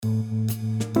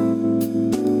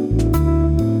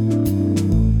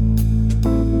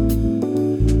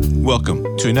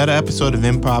Welcome to another episode of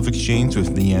Improv Exchange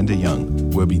with Leander Young,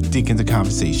 where we dig into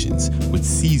conversations with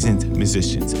seasoned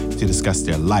musicians to discuss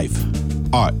their life,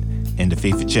 art, and the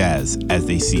faith of jazz as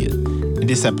they see it. In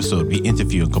this episode, we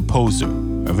interview a composer,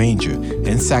 arranger,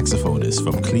 and saxophonist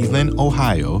from Cleveland,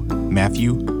 Ohio,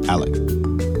 Matthew Alec.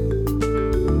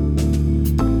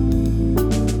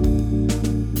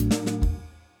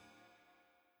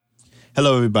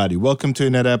 Hello, everybody. Welcome to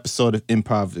another episode of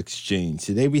Improv Exchange.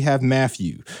 Today we have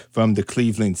Matthew from the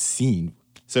Cleveland scene.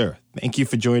 Sir, thank you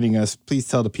for joining us. Please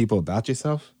tell the people about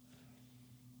yourself.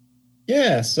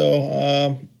 Yeah,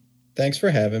 so thanks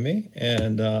for having me.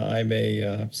 And I'm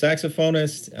a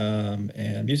saxophonist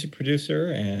and music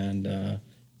producer and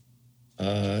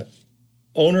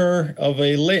owner of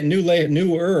a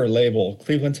newer label,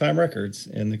 Cleveland Time Records,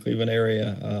 in the Cleveland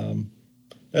area.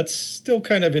 That's still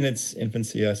kind of in its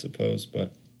infancy, I suppose,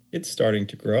 but it's starting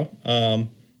to grow. So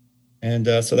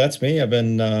that's me. I've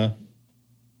been at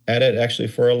it actually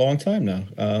for a long time now,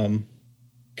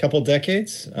 couple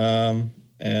decades. I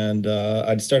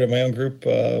started my own group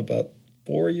about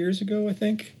 4 years ago, I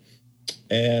think.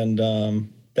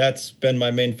 And that's been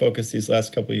my main focus these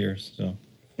last couple of years, so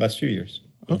last few years.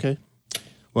 Okay.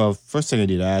 Well, first thing I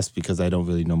need to ask, because I don't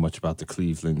really know much about the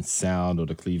Cleveland sound or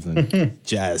the Cleveland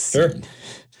jazz scene,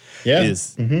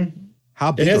 is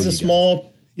how big it has are a you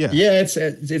small, guys? Yeah,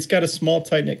 it's got a small,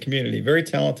 tight-knit community. Very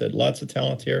talented, lots of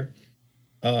talent here.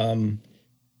 Some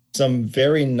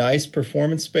very nice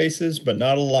performance spaces, but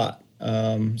not a lot.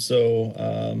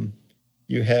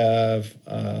 You have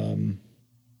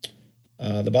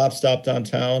the Bop Stop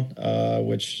downtown,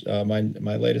 which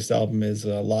my latest album is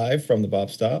live from the Bop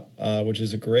Stop, which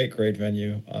is a great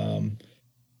venue.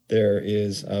 There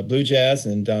is Blue Jazz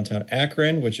in downtown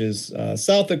Akron, which is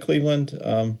south of Cleveland.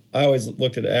 I always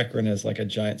looked at Akron as like a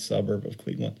giant suburb of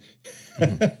Cleveland.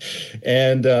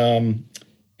 And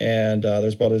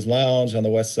there's Brothers Lounge on the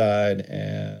west side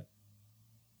and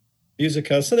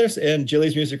Musica. So and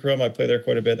Jilly's Music Room. I play there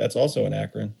quite a bit. That's also in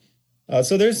Akron.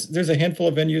 So there's a handful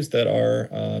of venues that are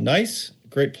nice,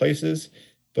 great places,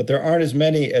 but there aren't as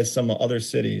many as some other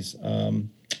cities. And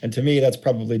to me, that's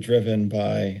probably driven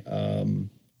by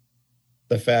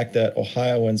the fact that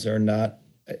Ohioans are not.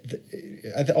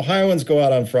 Ohioans go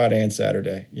out on Friday and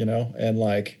Saturday, and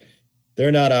like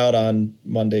they're not out on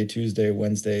Monday, Tuesday,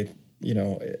 Wednesday,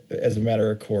 as a matter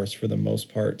of course for the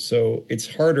most part. So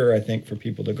it's harder, I think, for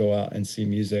people to go out and see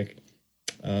music.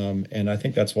 And I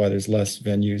think that's why there's less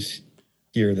venues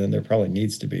here than there probably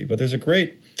needs to be. But there's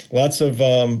lots of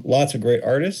great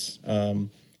artists,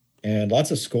 and lots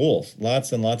of schools,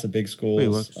 lots and lots of big schools. Wait,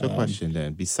 what's the question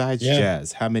then? Besides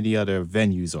jazz, how many other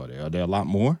venues are there? Are there a lot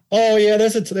more? Oh yeah,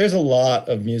 there's a lot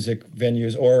of music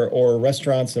venues or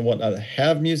restaurants and whatnot that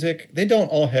have music. They don't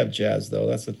all have jazz though.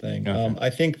 That's the thing. Okay. I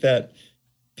think that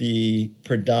the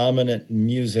predominant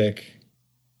music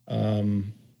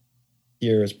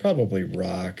here is probably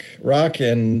rock,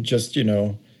 and just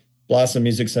Blossom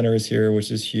Music Center is here,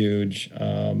 which is huge.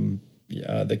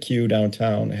 The Q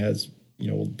downtown has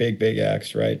big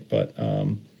acts, right? But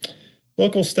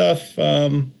local stuff,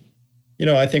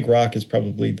 I think rock is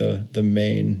probably the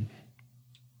main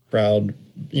crowd,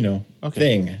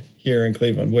 thing here in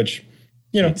Cleveland, which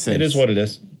it is what it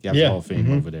is. You have the Hall of Fame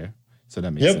over there, so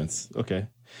that makes sense. Okay.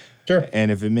 Sure.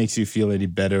 And if it makes you feel any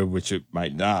better, which it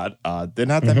might not, there are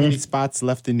not that many spots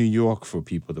left in New York for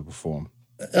people to perform.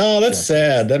 Oh, that's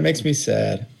sad. That makes me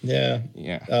sad. Yeah.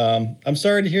 I'm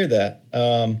sorry to hear that.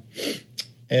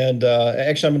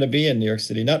 Actually, I'm going to be in New York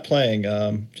City, not playing,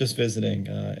 just visiting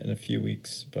in a few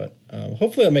weeks. But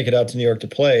hopefully I'll make it out to New York to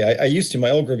play.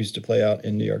 My old group used to play out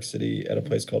in New York City at a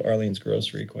place called Arlene's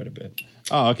Grocery quite a bit.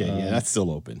 Oh, okay. Yeah, that's still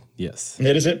open. Yes.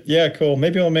 Is it? Yeah, cool.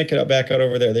 Maybe I'll make it back out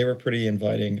over there. They were pretty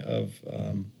inviting of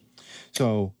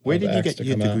So where did you get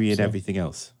your degree and everything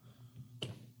else?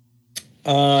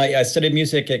 I studied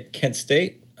music at Kent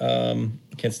State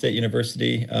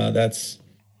University. That's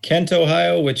Kent,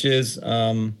 Ohio, which is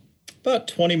about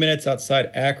 20 minutes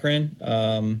outside Akron,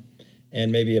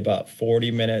 and maybe about 40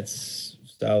 minutes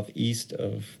southeast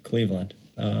of Cleveland.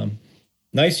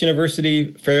 Nice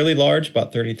university, fairly large,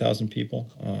 about 30,000 people.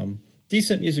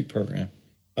 Decent music program.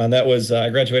 And that was, I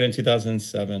graduated in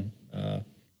 2007.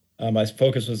 My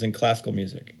focus was in classical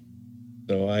music.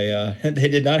 So they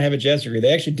did not have a jazz degree.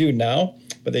 They actually do now,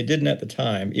 but they didn't at the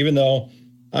time, even though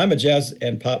I'm a jazz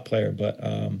and pop player, but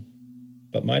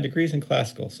my degree's in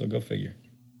classical, so go figure.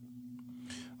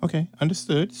 Okay,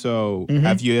 understood. So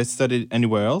have you studied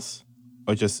anywhere else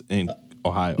or just in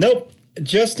Ohio? Nope,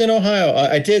 just in Ohio.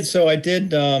 I did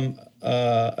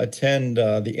attend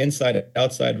the Inside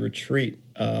Outside retreat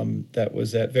that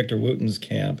was at Victor Wooten's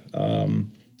camp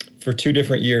for 2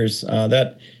 different years.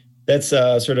 That's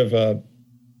sort of a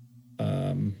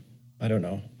I don't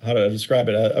know how to describe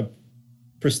it, a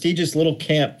prestigious little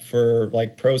camp for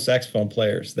like pro saxophone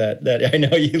players. That I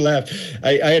know you laughed.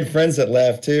 I had friends that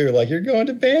laughed too, like, you're going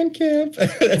to band camp.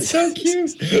 That's so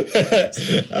cute.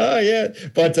 Oh yeah.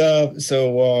 But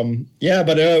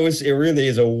it really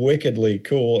is a wickedly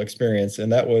cool experience.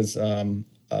 And that was a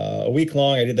week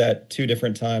long. I did that 2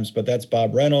 different times, but that's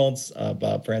Bob Reynolds,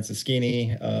 Bob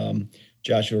Franceschini,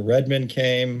 Joshua Redman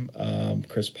came,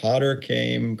 Chris Potter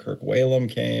came, Kirk Whalum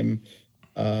came.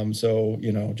 So,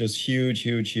 just huge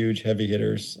heavy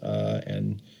hitters,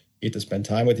 and you get to spend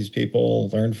time with these people,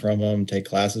 learn from them, take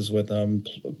classes with them,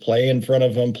 play in front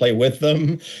of them, play with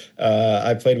them.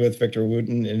 I played with Victor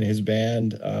Wooten in his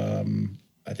band,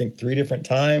 I think 3 different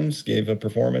times, gave a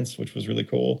performance, which was really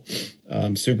cool.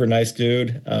 Super nice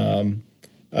dude.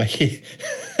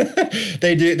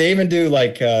 They even do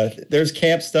like there's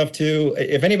camp stuff too.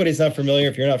 If anybody's not familiar,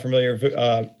 if you're not familiar,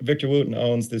 Victor Wooten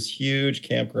owns this huge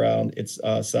campground. It's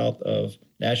south of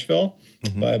Nashville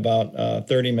by about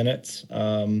 30 minutes.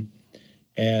 And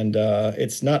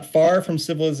it's not far from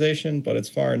civilization, but it's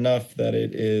far enough that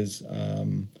it is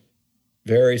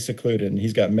very secluded. And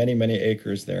he's got many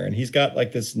acres there. And he's got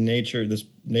like this nature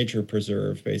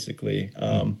preserve, basically.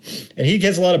 And he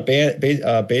gets a lot of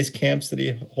base camps that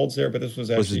he holds there, but this was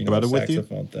actually a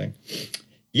saxophone thing.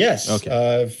 Yes.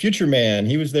 Okay. Future Man,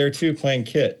 he was there too, playing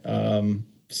kit.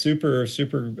 Super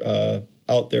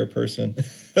out there person.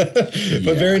 But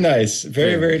very nice,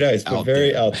 very nice, but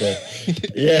very out there.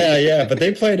 Yeah. But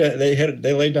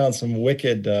they laid down some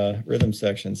wicked rhythm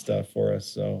section stuff for us.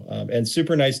 So and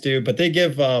super nice dude. But they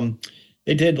did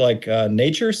like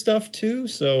nature stuff too.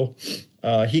 So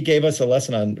Victor gave us a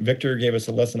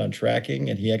lesson on tracking,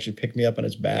 and he actually picked me up on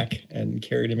his back and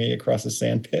carried me across a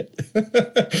sand pit.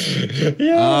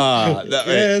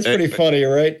 It's pretty funny,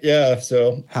 right? Yeah.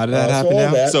 So how did that happen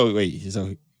now? So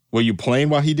were you playing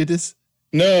while he did this?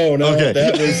 No. Okay.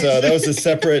 That was a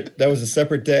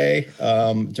separate day.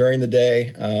 During the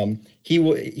day,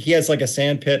 he has like a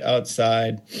sand pit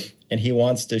outside, and he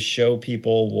wants to show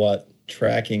people what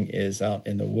tracking is out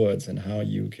in the woods and how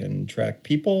you can track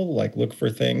people, like look for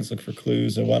things, look for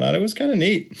clues and whatnot. It was kind of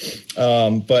neat.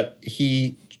 But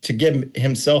to give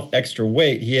himself extra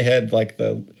weight, he had like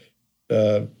the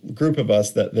group of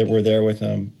us that were there with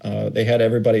him. They had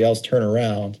everybody else turn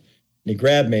around. And he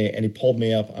grabbed me and he pulled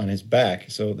me up on his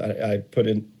back, so that I put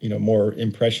in, more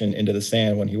impression into the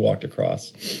sand when he walked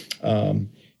across.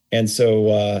 And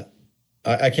so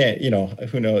I can't,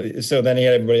 who knows? So then he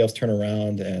had everybody else turn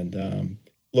around and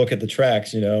look at the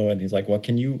tracks, and he's like, what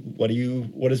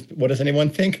does anyone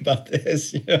think about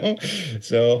this?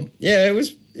 So yeah, it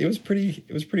was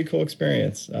pretty cool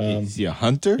experience. Is he a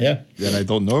hunter? Yeah. That I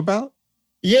don't know about?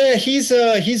 Yeah, he's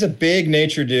a big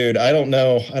nature dude. I don't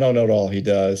know what all he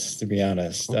does, to be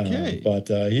honest. Okay. But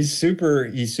he's super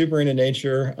into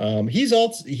nature.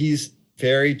 He's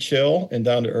very chill and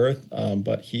down to earth.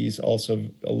 But he's also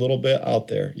a little bit out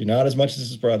there. Not as much as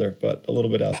his brother, but a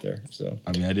little bit out there. So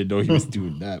I mean, I didn't know he was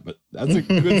doing that, but that's a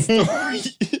good story.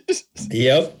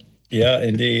 Yep. Yeah,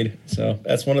 indeed. So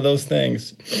that's one of those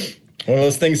things. One of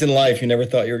those things in life you never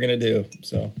thought you were going to do.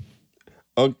 So.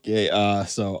 Okay,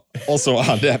 so also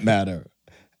on that matter,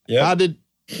 How did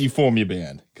you form your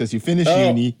band? Because you finished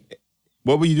uni.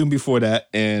 What were you doing before that?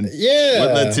 And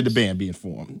what led to the band being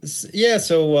formed? Yeah,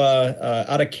 so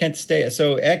out of Kent State.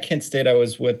 So at Kent State, I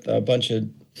was with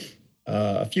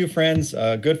a few friends.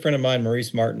 A good friend of mine,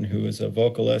 Maurice Martin, who was a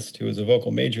vocalist, who was a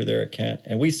vocal major there at Kent.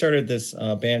 And we started this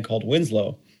band called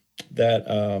Winslow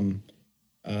that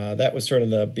was sort of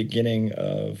the beginning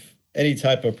of any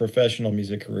type of professional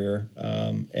music career.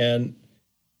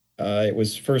 It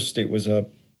was a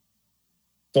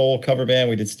soul cover band.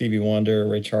 We did Stevie Wonder,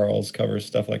 Ray Charles covers,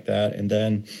 stuff like that. And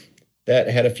then that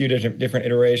had a few different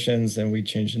iterations, and we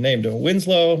changed the name to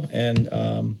Winslow. And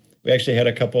we actually had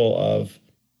a couple of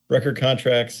record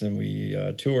contracts, and we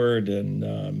toured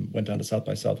and went down to South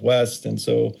by Southwest. And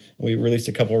so we released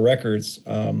a couple of records,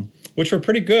 which were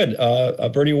pretty good.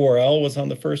 Bernie Worrell was on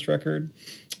the first record.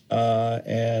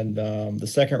 And the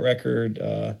second record,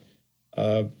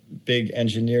 a big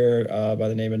engineer by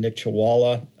the name of Nick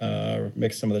Chawala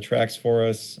mixed some of the tracks for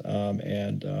us.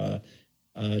 And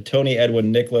Tony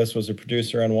Edwin Nicholas was a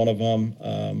producer on one of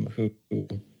them, who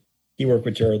he worked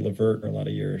with Jared Levert for a lot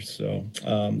of years. So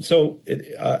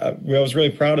I was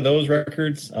really proud of those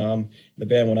records. The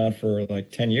band went on for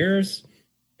like 10 years.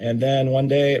 And then one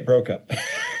day it broke up.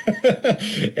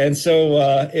 And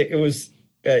so it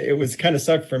was kind of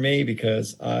sucked for me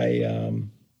because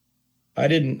I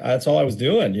didn't, that's all I was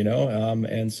doing,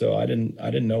 and so I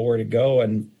didn't know where to go.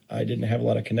 And I didn't have a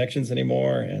lot of connections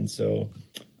anymore. And so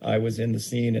I was in the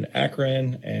scene in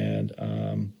Akron, and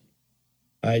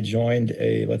I joined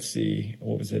a, let's see,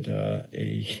 what was it?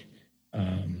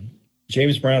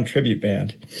 James Brown tribute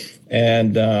band.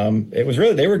 And it was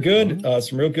really, they were good,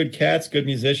 some real good cats, good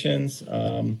musicians.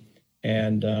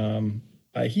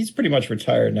 He's pretty much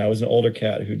retired now. It was an older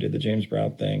cat who did the James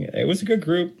Brown thing. It was a good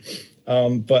group.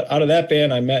 But out of that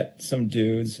band, I met some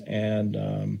dudes, and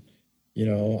I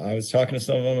was talking to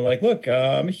some of them, like, look,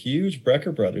 I'm a huge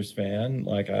Brecker Brothers fan.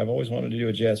 Like, I've always wanted to do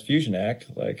a jazz fusion act.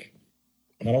 Like,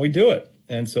 why don't we do it?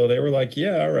 And so they were like,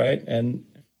 yeah, all right. And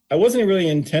I wasn't really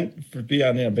intent for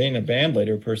being a band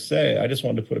leader per se. I just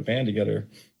wanted to put a band together.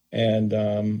 And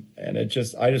I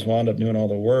just wound up doing all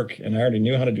the work, and I already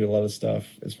knew how to do a lot of stuff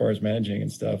as far as managing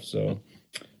and stuff. So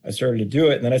I started to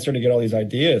do it, and then I started to get all these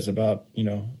ideas about,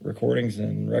 recordings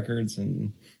and records,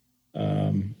 and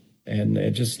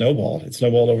it just snowballed. It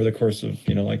snowballed over the course of,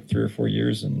 like 3 or 4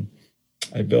 years, and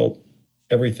I built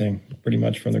everything pretty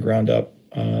much from the ground up.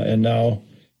 And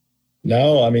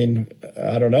now, I mean,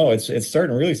 I don't know. It's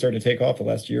starting to take off the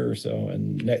last year or so,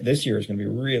 and this year is going to be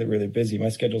really, really busy. My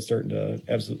schedule's starting to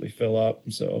absolutely fill up.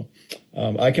 So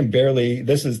I can barely.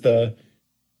 This is the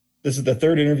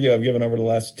third interview I've given over the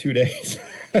last 2 days.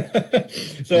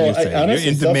 So I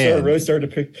honestly, stuff really started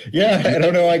to pick. Yeah, I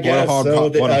don't know. I guess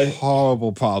what a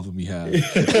horrible problem you have.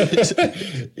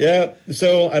 Yeah.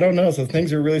 So I don't know. So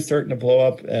things are really starting to blow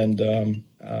up, and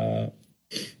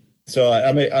so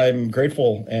I'm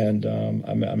grateful, and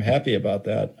I'm happy about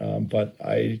that. But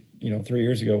 3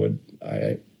 years ago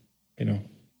I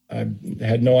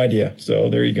had no idea. So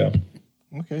there you go.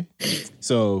 Okay.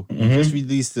 So you just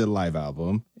released the live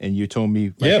album, and you told me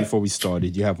before we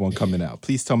started you have one coming out.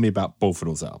 Please tell me about both of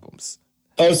those albums.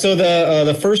 Oh, so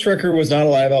the first record was not a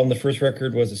live album. The first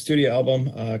record was a studio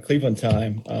album, Cleveland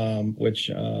Time,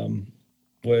 which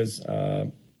was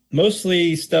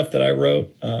mostly stuff that I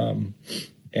wrote.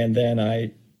 And then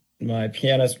my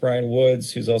pianist, Brian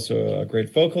Woods, who's also a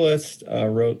great vocalist,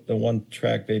 wrote the one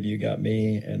track, Baby You Got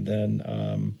Me. And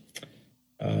then,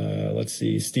 let's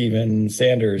see, Steven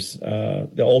Sanders,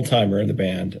 the old timer in the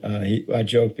band. I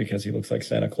joke because he looks like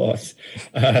Santa Claus.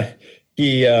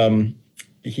 He wrote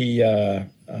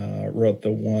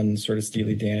the one sort of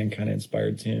Steely Dan kind of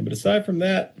inspired tune. But aside from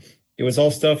that, it was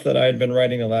all stuff that I had been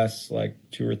writing the last like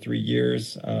 2 or 3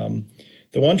 years. The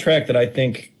one track that I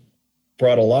think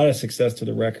brought a lot of success to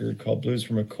the record, called Blues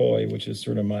for McCoy, which is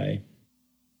sort of my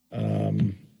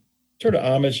sort of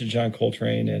homage to John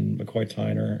Coltrane and McCoy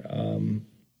Tyner.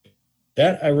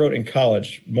 That I wrote in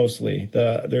college mostly.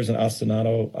 There's an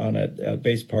ostinato on it, a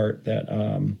bass part that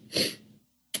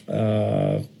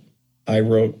I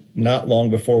wrote not long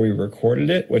before we recorded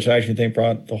it, which I actually think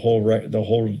brought the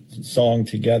whole song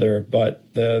together.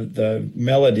 But the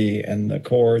melody and the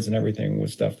chords and everything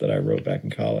was stuff that I wrote back in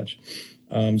college.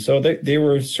 So they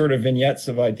were sort of vignettes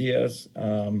of ideas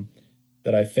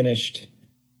that I finished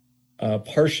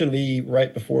partially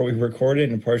right before we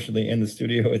recorded and partially in the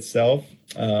studio itself.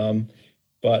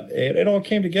 But it all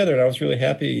came together, and I was really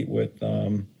happy with.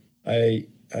 I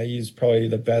used probably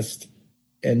the best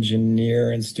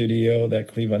engineer in studio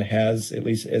that Cleveland has, at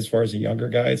least as far as a younger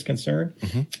guy is concerned.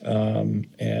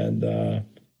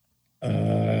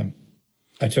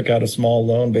 I took out a small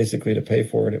loan basically to pay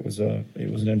for it. It was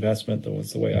an investment. That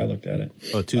was the way I looked at it.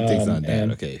 Oh, 2 things on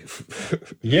that. Okay.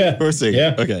 Yeah. First thing.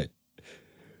 Yeah. Okay.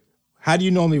 How do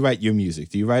you normally write your music?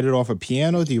 Do you write it off a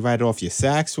piano? Do you write it off your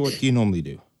sax? What do you normally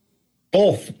do?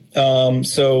 Both.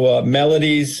 So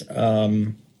melodies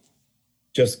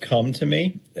just come to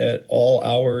me at all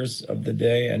hours of the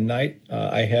day and night.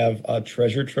 I have a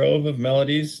treasure trove of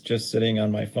melodies just sitting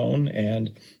on my phone,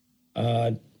 and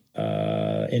in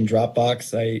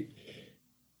Dropbox,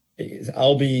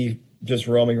 I'll be just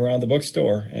roaming around the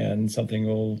bookstore, and something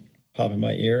will pop in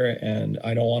my ear, and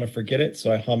I don't want to forget it,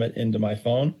 so I hum it into my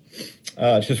phone.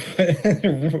 Just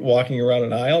walking around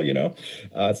an aisle,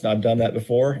 I've done that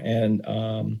before,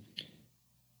 and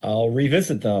I'll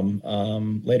revisit them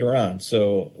later on.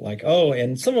 So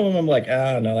and some of them I'm like,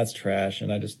 no, that's trash,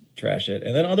 and I just trash it.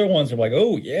 And then other ones are like,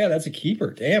 oh yeah, that's a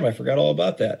keeper. Damn, I forgot all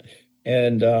about that.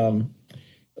 And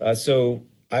so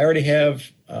I already have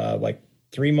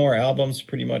 3 more albums,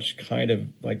 pretty much kind of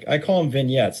like, I call them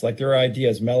vignettes. Like, there are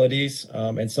ideas, melodies,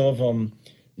 and some of them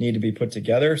need to be put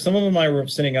together. Some of them I were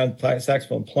sitting on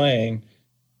saxophone playing,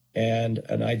 and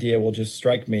an idea will just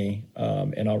strike me,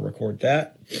 and I'll record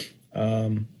that.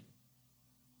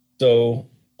 So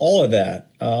all of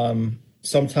that,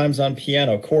 sometimes on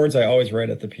piano. Chords I always write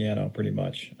at the piano pretty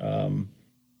much.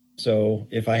 So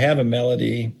if I have a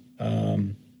melody,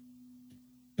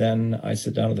 then I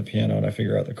sit down at the piano and I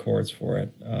figure out the chords for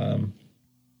it.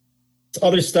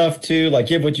 Other stuff too, like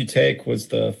Give What You Take was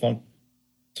the funk,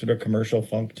 sort of commercial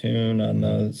funk tune on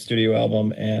the studio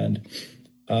album. And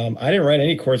I didn't write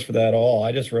any chords for that at all.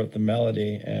 I just wrote the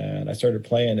melody and I started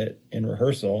playing it in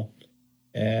rehearsal.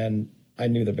 And I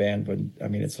knew the band would, I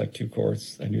mean, it's like 2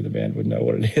 chords. I knew the band would know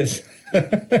what it is.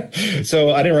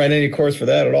 So I didn't write any chords for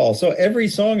that at all. So every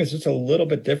song is just a little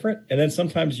bit different. And then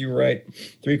sometimes you write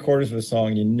 3/4 of a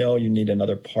song, you know you need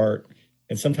another part.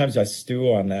 And sometimes I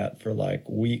stew on that for like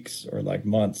weeks or like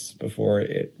months before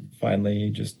it finally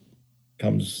just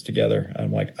comes together.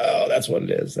 I'm like, oh, that's what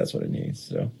it is. That's what it needs.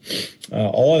 So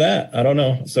all of that, I don't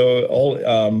know.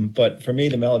 So but for me,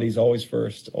 the melody's always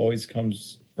first, always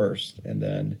comes first. And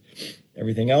then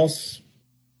everything else,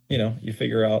 you know, you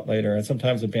figure out later. And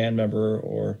sometimes a band member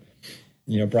or,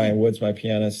 you know, Brian Woods, my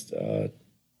pianist,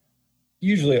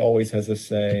 usually always has a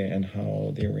say in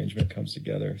how the arrangement comes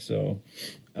together. So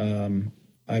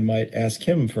I might ask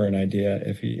him for an idea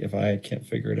if I can't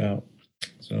figure it out.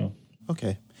 So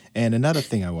okay. And another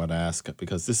thing I want to ask,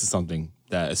 because this is something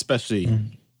that especially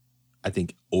I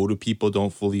think older people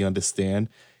don't fully understand,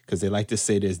 because they like to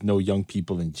say there's no young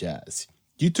people in jazz.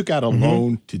 You took out a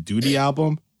loan to do the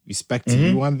album. Respect to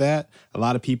you on that. A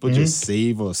lot of people just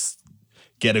save or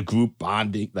get a group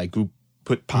bonding, like group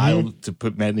pile to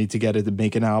put money together to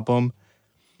make an album.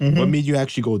 What made you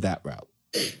actually go that route?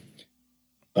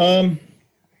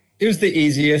 It was the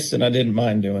easiest, and I didn't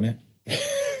mind doing it.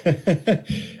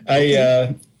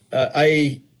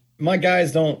 My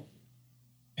guys don't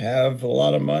have a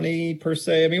lot of money per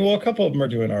se. I mean, well, a couple of them are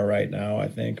doing all right now, I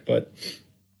think, but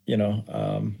you know,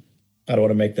 I don't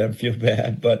want to make them feel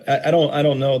bad, but I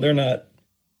don't know. They're not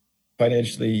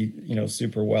financially, you know,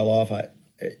 super well off.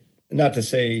 Not to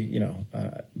say, you know,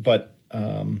 but I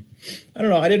don't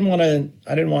know. I didn't want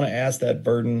to ask that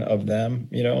burden of them,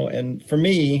 you know. And for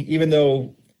me, even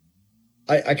though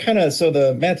I kind of, so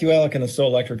the Matthew Alec and the Soul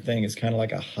Electric thing is kind of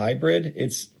like a hybrid.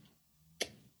 It's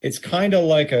kind of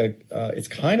like a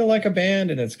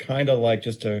band, and it's kind of like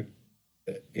just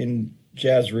in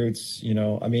jazz roots, you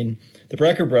know. I mean, the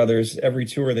Brecker Brothers, every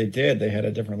tour they did, they had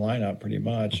a different lineup pretty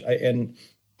much.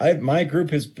 My group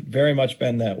has very much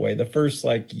been that way. The first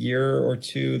like year or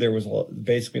two, there was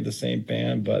basically the same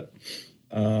band, but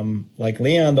like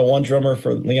Leon, the one drummer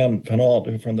for Leon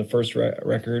Pinault from the first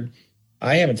record,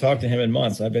 I haven't talked to him in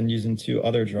months. I've been using 2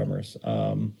 other drummers.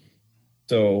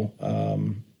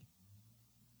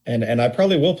 And I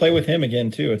probably will play with him again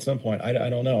too at some point. I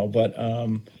don't know, but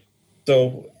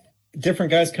so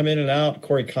different guys come in and out.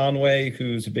 Corey Conway,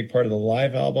 who's a big part of the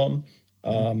live album,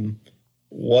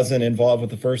 wasn't involved with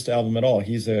the first album at all.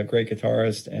 He's a great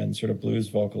guitarist and sort of blues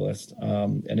vocalist,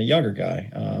 and a younger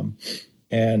guy.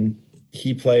 And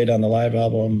he played on the live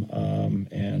album,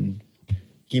 and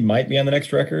he might be on the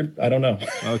next record. I don't know.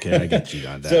 Okay, I get you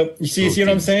on that. So you see what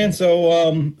I'm saying? So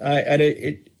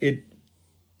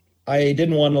I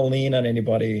didn't want to lean on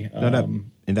anybody.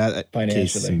 In that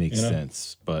case, it makes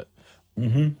sense. But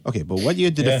okay, but what year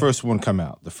did the first one come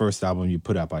out? The first album you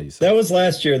put out by yourself? That was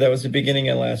last year. That was the beginning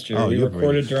of last year. Oh, we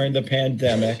recorded during the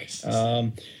pandemic.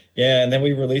 Yeah, and then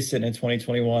we released it in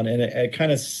 2021, and it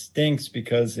kind of stinks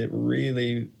because it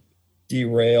really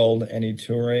derailed any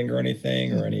touring or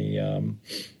anything or any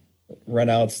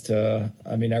runouts to.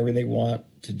 I mean, I really want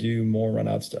to do more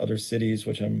runouts to other cities,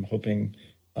 which I'm hoping.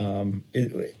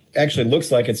 It actually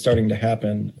looks like it's starting to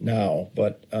happen now,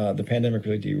 but the pandemic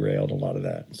really derailed a lot of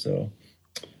that. So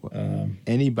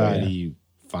anybody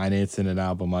financing an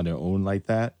album on their own like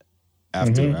that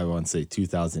after I want to say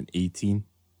 2018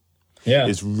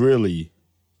 is really,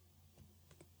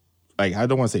 like, I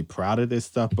don't want to say proud of this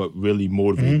stuff, but really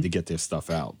motivated to get their stuff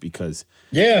out, because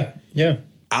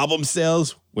album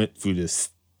sales went through this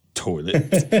toilet.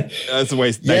 That's a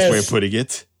nice way of putting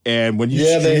it. And when you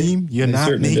stream, you're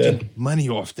not making money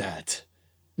off that.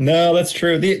 No, that's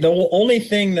true. The only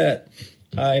thing that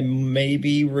I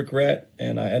maybe regret,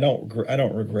 and I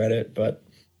don't regret it, but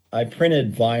I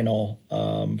printed vinyl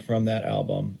from that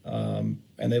album,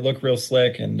 and they look real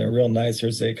slick and they're real nice.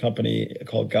 There's a company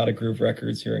called Gotta Groove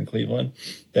Records here in Cleveland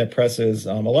that presses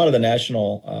a lot of the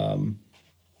national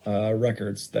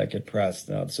records that get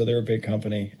pressed. So they're a big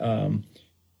company.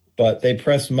 But they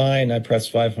pressed mine. I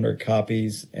pressed 500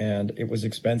 copies, and it was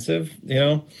expensive. You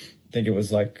know, I think it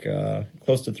was like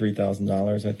close to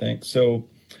 $3,000. I think so.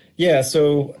 Yeah.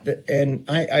 So and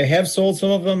I have sold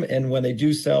some of them, and when they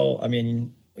do sell, I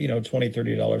mean, you know,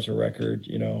 $20-$30 a record.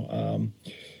 You know,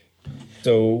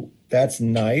 so that's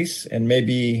nice. And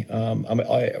maybe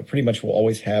I pretty much will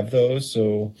always have those.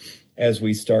 So as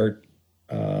we start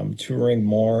touring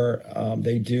more,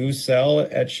 they do sell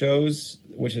at shows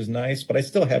which is nice, but I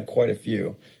still have quite a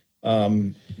few.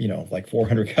 Like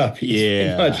 400 copies.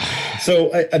 Yeah.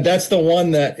 So that's the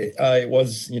one that it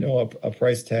was, a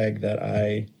price tag that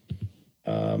I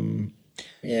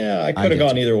could have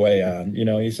gone either way on,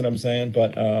 you see what I'm saying?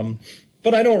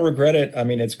 But I don't regret it. I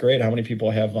mean, it's great how many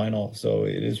people have vinyl, so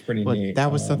it is pretty neat.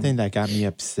 That was something that got me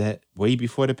upset way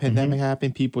before the pandemic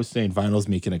happened. People were saying vinyl's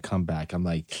making a comeback. I'm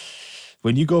like,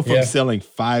 when you go from selling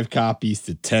 5 copies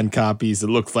to 10 copies, it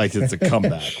looks like it's a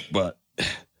comeback. But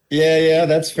yeah,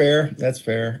 that's fair. That's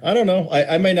fair. I don't know.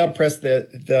 I may not press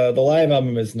the live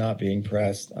album is not being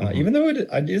pressed, even though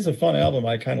it is a fun album.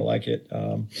 I kind of like it.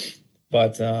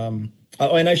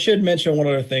 And I should mention one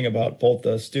other thing about both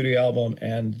the studio album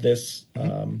and this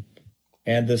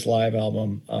live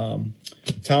album.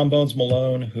 Tom Bones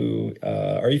Malone, who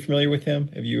are you familiar with him?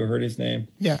 Have you heard his name?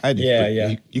 Yeah, I do.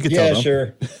 Yeah. You can tell them. Yeah,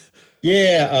 sure.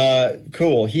 Yeah,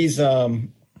 cool. He's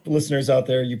listeners out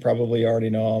there, you probably already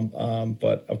know him.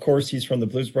 But of course, he's from the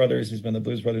Blues Brothers. He's been the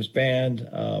Blues Brothers band.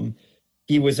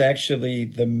 He was actually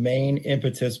the main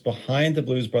impetus behind the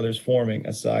Blues Brothers forming,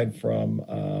 aside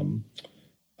from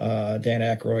Dan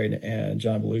Aykroyd and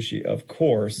John Belushi, of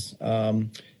course.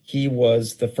 He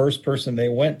was the first person they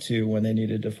went to when they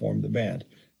needed to form the band.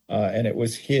 And it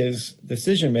was his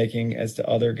decision-making as to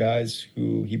other guys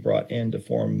who he brought in to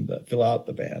fill out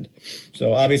the band.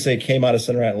 So obviously it came out of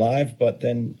Saturday Night Live, but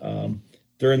then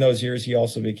during those years, he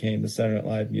also became the Saturday Night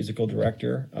Live musical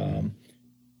director.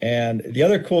 And the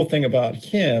other cool thing about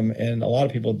him, and a lot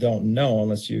of people don't know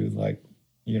unless you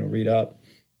read up,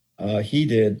 he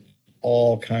did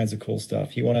all kinds of cool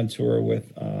stuff. He went on tour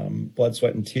with Blood,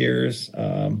 Sweat, and Tears.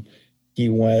 He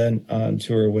went on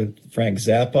tour with Frank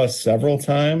Zappa several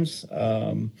times.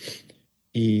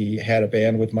 He had a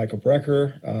band with Michael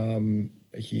Brecker.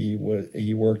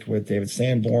 He worked with David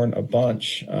Sanborn a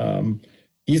bunch.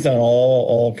 He's done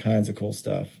all kinds of cool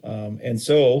stuff. And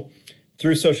so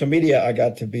through social media, I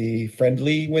got to be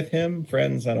friendly with him.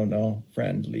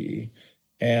 Friendly.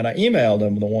 And I emailed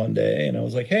him the one day and I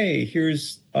was like, hey,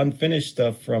 here's unfinished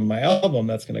stuff from my album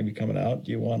that's going to be coming out.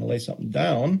 Do you want to lay something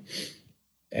down?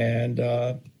 And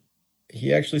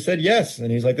he actually said yes.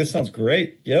 And he's like, this sounds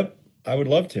great. Yep, I would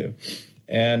love to.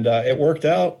 And it worked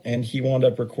out. And he wound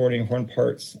up recording horn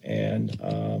parts and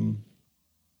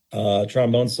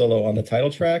trombone solo on the title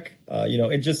track.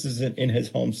 It just isn't in his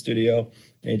home studio.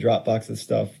 And he Dropboxed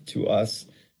stuff to us.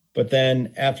 But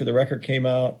then after the record came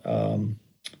out,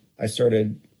 I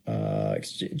started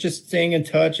just staying in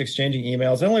touch, exchanging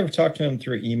emails. I only ever talked to him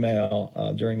through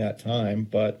email during that time.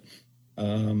 But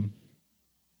I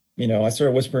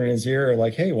started whispering in his ear,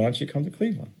 like, hey, why don't you come to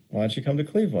Cleveland?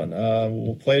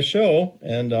 We'll play a show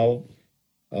and I'll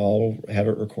have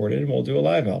it recorded and we'll do a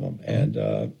live album. And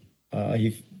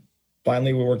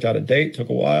we worked out a date, took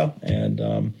a while.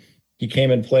 And he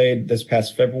came and played this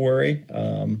past February,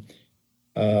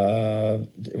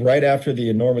 right after the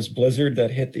enormous blizzard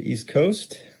that hit the East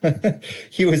Coast.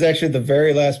 He was actually the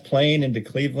very last plane into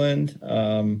Cleveland.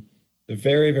 The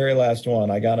very, very last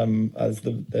one. I got him as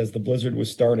the blizzard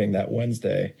was starting that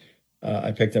Wednesday.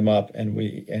 I picked him up and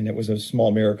it was a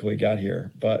small miracle he got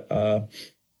here. But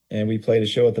and we played a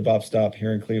show at the Bop Stop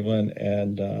here in Cleveland,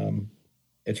 and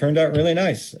it turned out really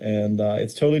nice. And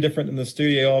it's totally different than the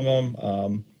studio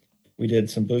album. We did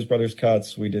some Blues Brothers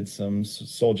cuts. We did some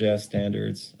soul jazz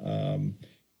standards.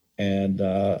 And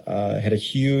had a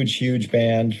huge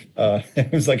band.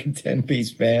 It was like a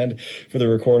 10-piece band for the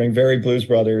recording, very Blues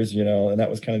Brothers, and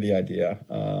that was kind of the idea.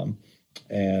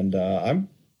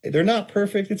 They're not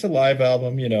perfect. It's a live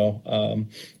album,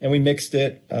 and we mixed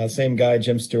it. Same guy,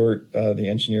 Jim Stewart, the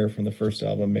engineer from the first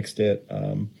album, mixed it.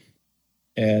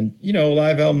 And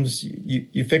live albums,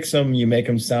 you fix them, you make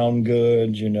them sound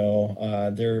good.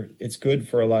 It's good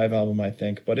for a live album, I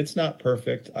think, but it's not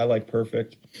perfect. I like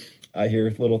perfect. I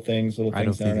hear little things. I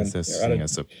don't think it's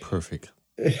as a perfect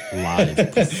live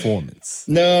performance.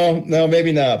 No,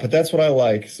 maybe not. But that's what I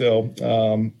like. So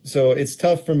it's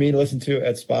tough for me to listen to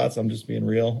at spots. I'm just being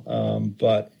real.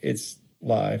 But it's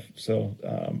live. So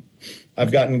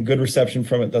I've gotten good reception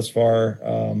from it thus far.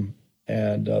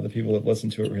 And the people that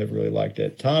listened to it have really liked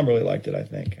it. Tom really liked it, I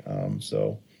think.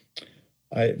 So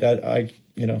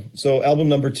album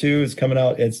number 2 is coming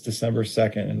out. It's December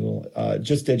 2nd, and it'll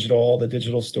just digital, all the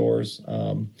digital stores.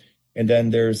 And then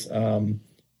there's I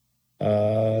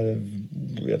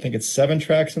think it's 7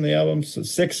 tracks in the album. So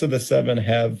 6 of the 7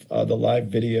 have the live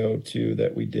video too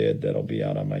that we did that'll be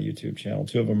out on my YouTube channel.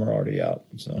 2 of them are already out.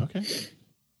 So okay.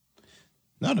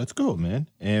 No, that's cool, man.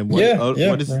 And what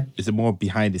is it more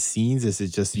behind the scenes? Is it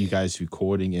just you guys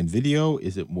recording in video?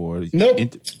 Is it more? Nope.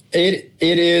 It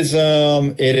is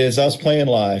us playing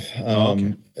live.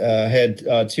 Okay.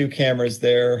 Had two cameras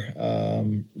there,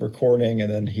 recording,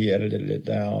 and then he edited it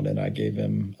down, and I gave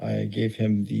him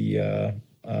the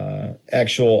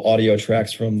actual audio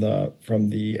tracks from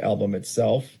the album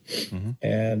itself. Mm-hmm.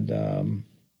 And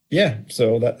yeah,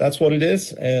 so that's what it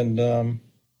is. And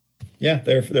yeah,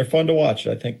 they're fun to watch.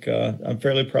 I think I'm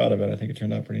fairly proud of it. I think it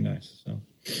turned out pretty nice. So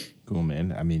cool,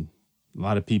 man. I mean, a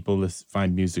lot of people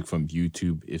find music from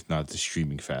YouTube, if not the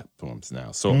streaming platforms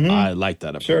now. So I like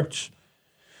that approach.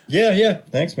 Sure. Yeah.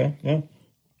 Thanks, man. Yeah.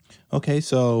 Okay,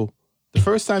 so the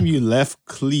first time you left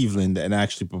Cleveland and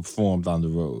actually performed on the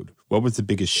road, what was the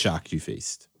biggest shock you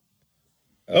faced?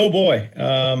 Oh boy,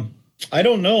 I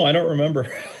don't know. I don't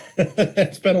remember.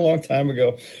 It's been a long time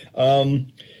ago.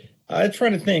 I'm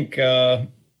trying to think.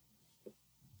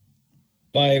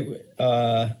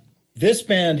 This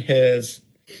band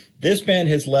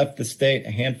has left the state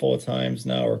a handful of times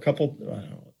now, or a couple. I don't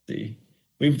know, let's see.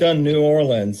 We've done New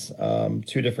Orleans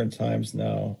 2 different times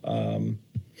now,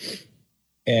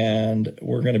 and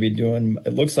we're going to be doing.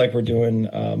 It looks like we're doing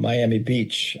Miami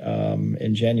Beach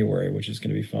in January, which is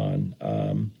going to be fun.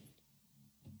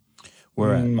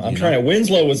 I'm trying to.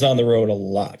 Winslow was on the road a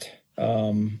lot.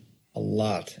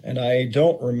 And I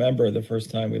don't remember the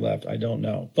first time we left. I don't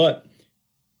know, but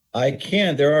I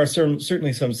can. There are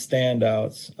certainly some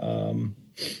standouts.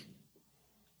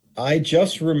 I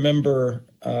just remember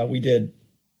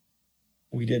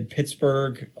we did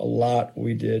Pittsburgh a lot.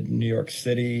 We did New York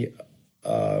City.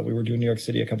 We were doing New York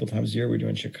City a couple times a year. We were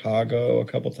doing Chicago a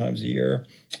couple times a year.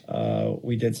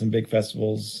 We did some big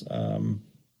festivals.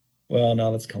 Well,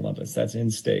 no, that's Columbus. That's in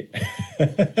state. We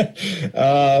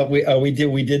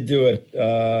did do it.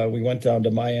 We went down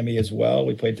to Miami as well.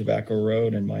 We played Tobacco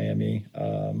Road in Miami.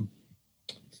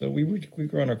 So we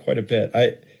grew on quite a bit.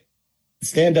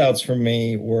 Standouts for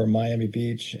me were Miami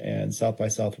Beach and South by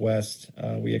Southwest.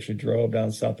 We actually drove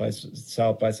down South by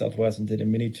Southwest and did a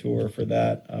mini tour for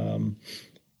that.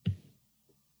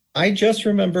 I just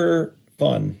remember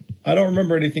fun. I don't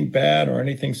remember anything bad or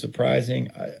anything surprising.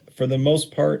 For the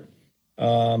most part,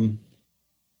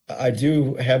 I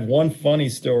do have one funny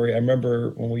story. I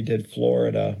remember when we did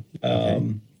Florida,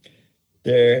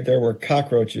 there were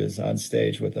cockroaches on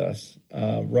stage with us,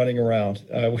 running around.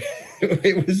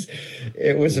 It was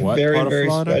a very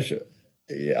special.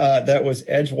 That was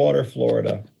Edgewater,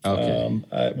 Florida. Okay.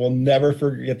 I will never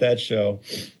forget that show.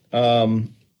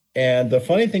 And the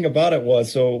funny thing about it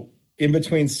was, so in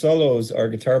between solos, our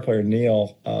guitar player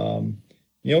Neil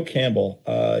Campbell,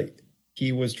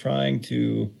 he was trying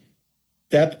to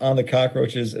step on the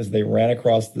cockroaches as they ran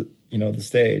across the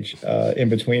stage in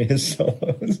between his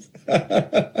solos,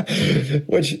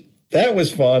 which that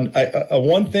was fun.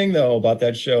 One thing though about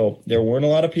that show, there weren't a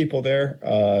lot of people there.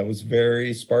 It was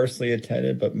very sparsely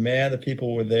attended, but man, the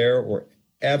people were there were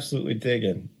absolutely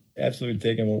digging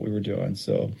what we were doing.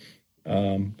 So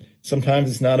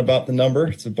sometimes it's not about the number;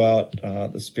 it's about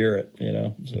the spirit,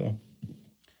 So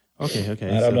okay.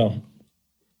 I don't know.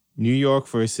 New York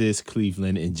versus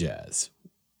Cleveland in jazz.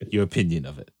 Your opinion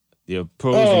of it. Your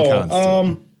pros and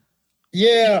cons.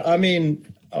 Yeah, I mean,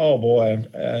 oh boy,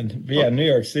 and yeah, New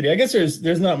York City. I guess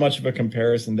there's not much of a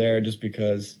comparison there, just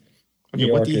because.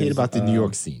 Okay, what do you hate about the New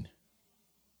York scene?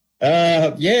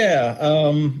 I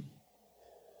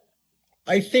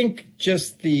think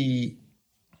just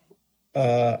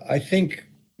I think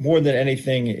more than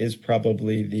anything is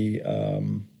probably the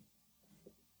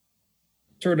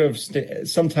sort of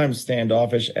sometimes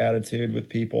standoffish attitude with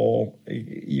people.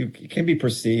 You can be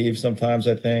perceived sometimes,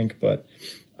 I think, but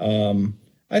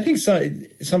I think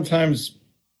sometimes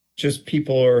just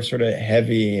people are sort of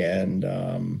heavy and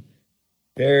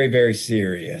very, very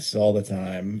serious all the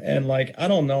time. And I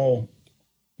don't know,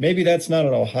 maybe that's not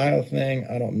an Ohio thing.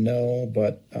 I don't know,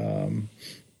 but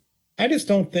I just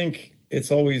don't think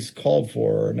it's always called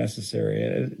for or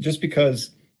necessary. Just because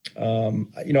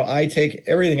I take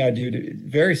everything I do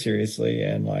very seriously,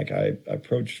 and I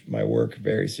approach my work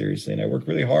very seriously, and I work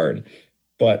really hard.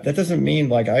 But that doesn't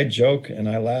mean I joke and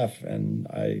I laugh, and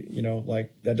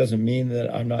that doesn't mean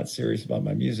that I'm not serious about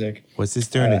my music. Was this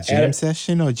during a jam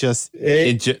session or just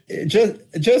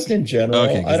just in general?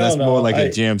 Okay, because that's more like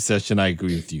a jam session. I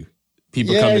agree with you.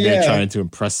 People coming there trying to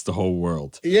impress the whole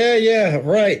world. Yeah,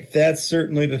 right. That's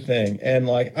certainly the thing. And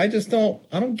I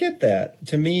don't get that.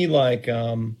 To me,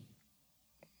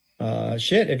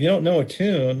 shit, if you don't know a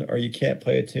tune or you can't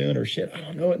play a tune or shit, I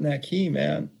don't know it in that key,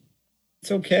 man.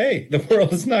 It's okay. The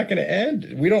world is not going to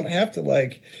end. We don't have to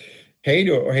hate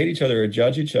each other or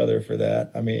judge each other for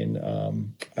that. I mean,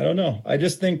 I don't know. I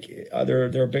just think there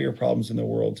are bigger problems in the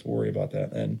world to worry about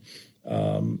that, and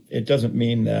it doesn't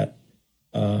mean that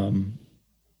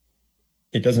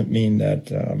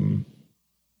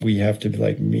we have to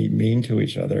like be mean to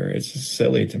each other. It's just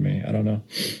silly to me. I don't know.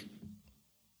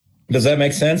 Does that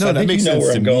make sense? No, I that think makes you know sense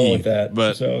where to I'm going me. with that.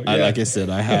 But So yeah. like I said,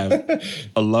 I have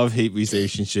a love-hate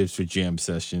relationships for jam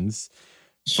sessions.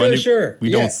 Sure. We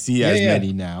don't see as Yeah.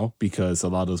 many now because a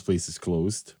lot of those places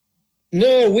closed.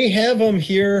 No, we have them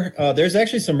here. There's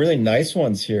actually some really nice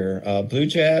ones here. Blue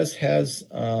Jazz has,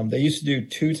 they used to do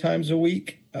 2 times a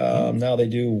week. Now they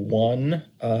do 1.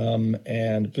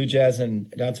 And Blue Jazz in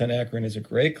downtown Akron is a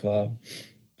great club.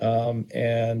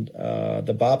 And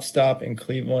the Bop Stop in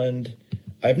Cleveland,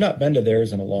 I've not been to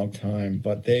theirs in a long time,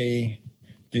 but they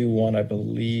do one, I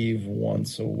believe,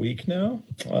 once a week now.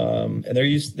 And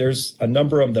there's a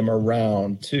number of them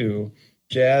around too.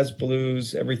 Jazz,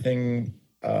 blues, everything,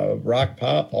 rock,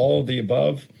 pop, all of the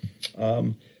above.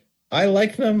 I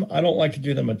like them. I don't like to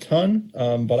do them a ton,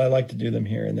 but I like to do them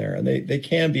here and there, and they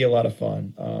can be a lot of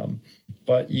fun.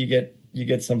 But you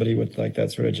get somebody with like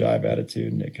that sort of jive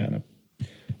attitude, and it kind of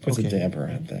puts a damper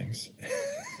on things.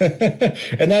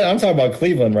 And I'm talking about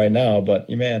Cleveland right now, but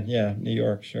man, yeah, New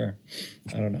York, sure.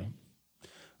 I don't know.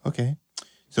 Okay.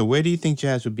 So where do you think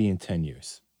jazz would be in 10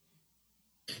 years?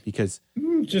 Because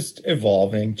just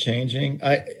evolving, changing.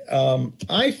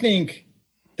 I think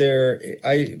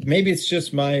maybe it's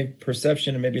just my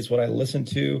perception and maybe it's what I listen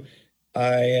to.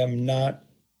 I am not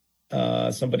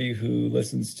somebody who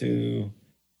listens to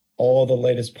all the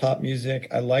latest pop music.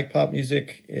 I like pop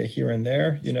music here and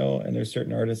there, and there's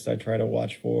certain artists I try to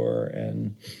watch for,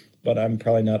 but I'm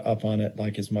probably not up on it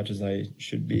like as much as I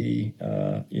should be,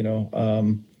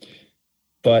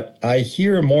 but I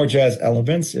hear more jazz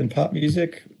elements in pop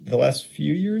music the last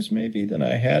few years maybe than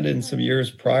I had in some years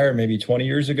prior, maybe 20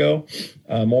 years ago.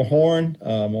 More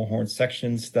horn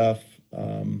section stuff,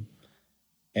 and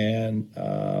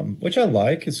which I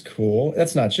like, is cool.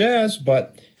 That's not jazz,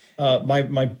 but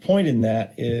my point in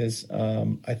that is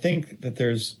I think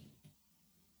there's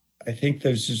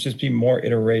just be more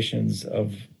iterations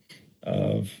of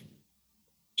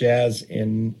jazz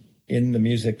in the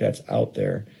music that's out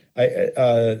there.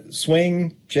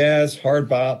 Swing, jazz, hard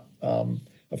bop,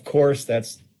 of course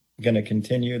that's going to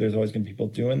continue. There's always going to be people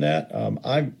doing that.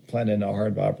 I'm planning a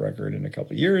hard bop record in a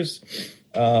couple of years,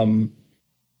 and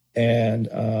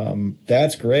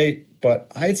that's great.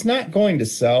 But it's not going to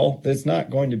sell. There's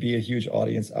not going to be a huge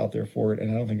audience out there for it,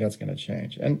 and I don't think that's going to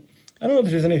change. And I don't know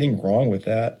if there's anything wrong with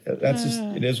that. That's just,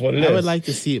 it is what it is. I would like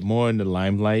to see it more in the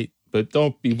limelight, but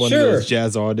don't be one of those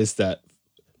jazz artists that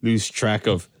lose track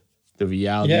of the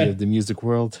reality of the music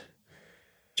world.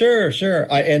 Sure.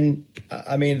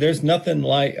 I mean, there's nothing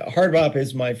like hard bop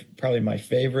is probably my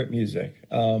favorite music.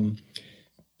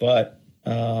 But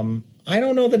I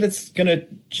don't know that it's going to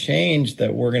change,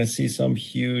 that we're going to see some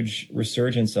huge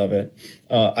resurgence of it.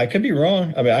 I could be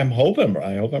wrong. I mean, I hope I'm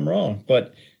wrong,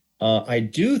 but I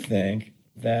do think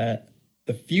that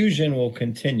the fusion will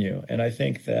continue. And I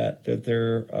think that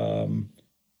there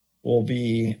will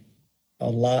be a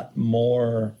lot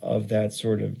more of that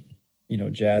sort of,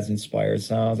 jazz inspired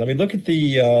sounds. I mean, look at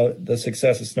the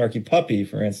success of Snarky Puppy,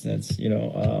 for instance,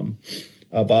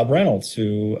 Bob Reynolds,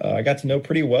 who I got to know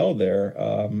pretty well there.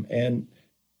 And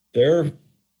they're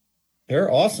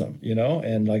awesome,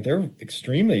 and like they're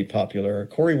extremely popular.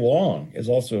 Corey Wong is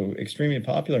also extremely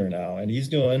popular now, and he's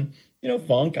doing,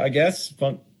 funk, I guess,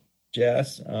 funk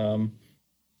jazz. And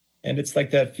it's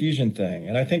like that fusion thing.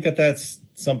 And I think that that's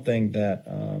something that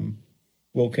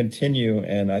will continue.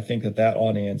 And I think that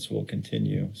audience will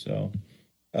continue. So,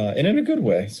 and in a good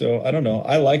way. So I don't know.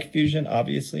 I like fusion,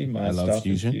 obviously. I love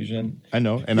fusion. I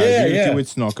know. And I agree with you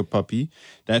with Snarky Puppy.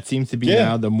 That seems to be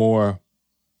now the more,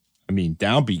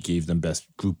 Downbeat gave them best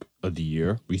group of the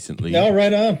year recently. Oh,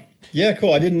 right on. Yeah,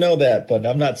 cool. I didn't know that, but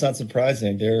it's not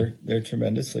surprising. They're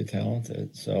tremendously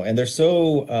talented. So, and they're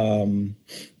so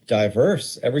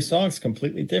diverse. Every song's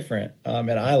completely different.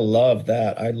 And I love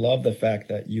that. I love the fact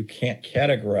that you can't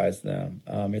categorize them.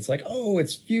 It's like, oh,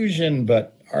 it's fusion,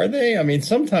 but are they? I mean,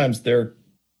 sometimes they're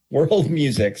world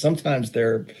music. Sometimes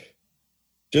they're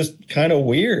just kind of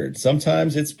weird.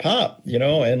 Sometimes it's pop,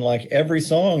 and like every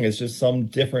song is just some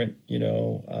different,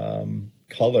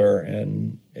 color,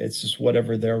 and it's just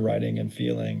whatever they're writing and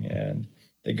feeling, and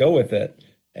they go with it.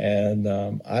 And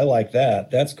I like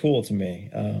that. That's cool to me.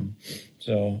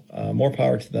 So more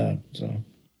power to them. So.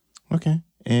 Okay.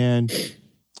 And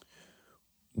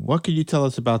what could you tell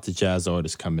us about the jazz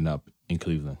artists coming up in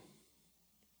Cleveland?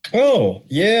 Oh,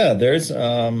 yeah. There's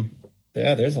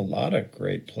Yeah, there's a lot of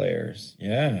great players.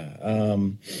 Yeah.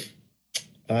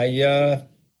 I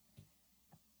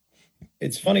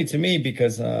It's funny to me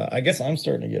because I guess I'm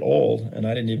starting to get old and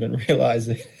I didn't even realize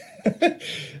it.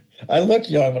 I look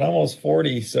young, but I'm almost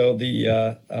 40. So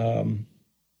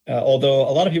although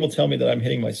a lot of people tell me that I'm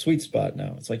hitting my sweet spot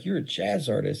now, it's like, you're a jazz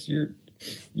artist. You're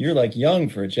like young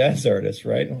for a jazz artist,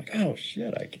 right? I'm like, oh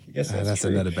shit, I guess that's That's true.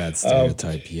 another bad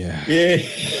stereotype. Yeah. Yeah,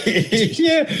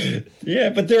 yeah.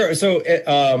 But there are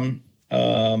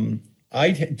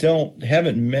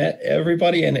haven't met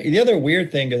everybody. And the other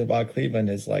weird thing about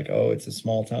Cleveland is like, oh, it's a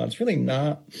small town. It's really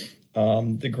not.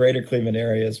 The greater Cleveland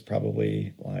area is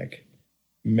probably like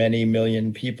many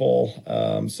million people.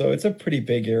 So it's a pretty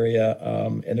big area.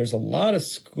 And there's a lot of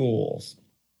schools,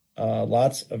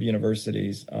 lots of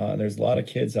universities. There's a lot of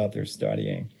kids out there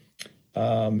studying.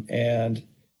 And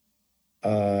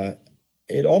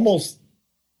it almost,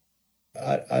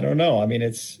 I don't know. I mean,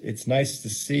 it's nice to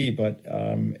see, but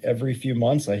every few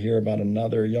months I hear about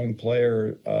another young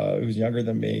player who's younger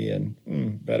than me and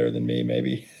better than me,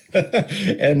 maybe,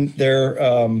 and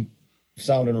they're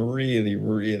sounding really,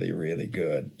 really, really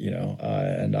good.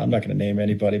 And I'm not going to name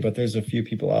anybody, but there's a few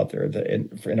people out there that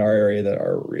in our area that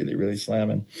are really, really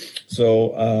slamming.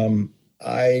 So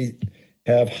I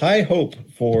have high hope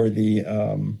for the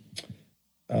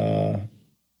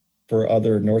for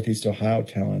other Northeast Ohio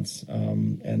talents.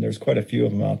 And there's quite a few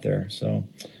of them out there. So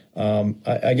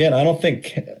I don't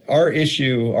think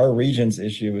our region's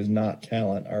issue is not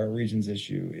talent. Our region's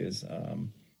issue is,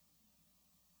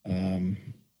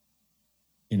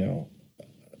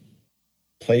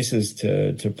 places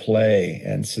to play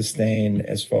and sustain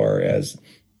as far as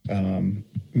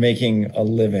making a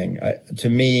living. To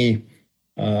me,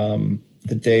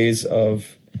 the days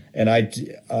of,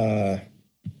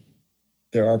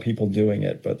 there are people doing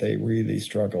it, but they really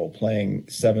struggle playing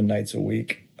 7 nights a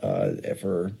week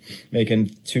for making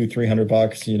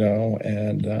 $200-300,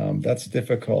 and that's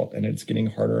difficult, and it's getting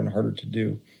harder and harder to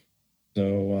do.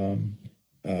 So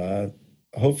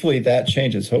hopefully that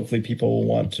changes. Hopefully people will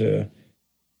want to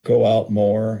go out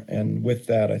more, and with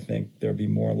that, I think there'll be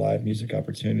more live music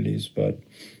opportunities. But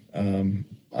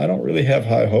I don't really have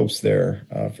high hopes there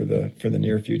for the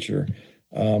near future.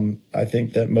 I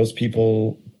think that most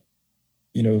people,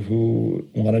 who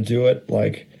want to do it,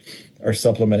 like, are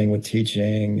supplementing with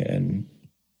teaching and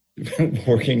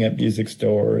working at music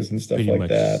stores and stuff Pretty like much,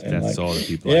 that. And that's all the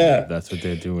people. Yeah, That's what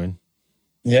they're doing.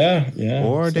 Yeah.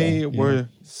 Or they were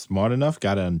smart enough,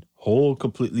 got a whole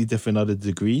completely different other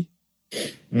degree,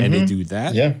 and they do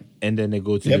that. Yeah. And then they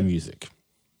go to the music.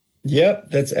 Yep,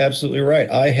 that's absolutely right.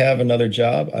 I have another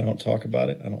job. I don't talk about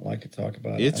it. I don't like to talk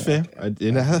about it. It's fair.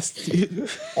 It has to.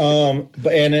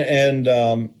 And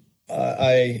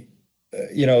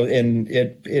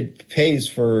it pays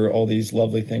for all these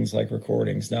lovely things like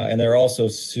recordings now, and they're also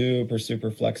super, super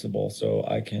flexible. So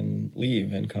I can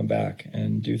leave and come back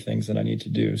and do things that I need to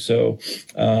do. So,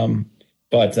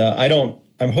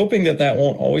 I'm hoping that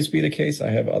won't always be the case. I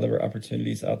have other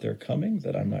opportunities out there coming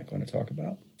that I'm not going to talk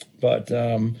about. But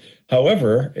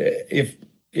however,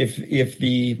 if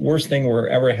the worst thing were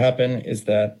ever happen is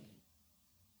that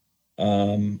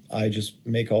I just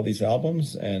make all these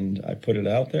albums and I put it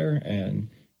out there and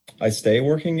I stay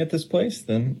working at this place,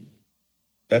 then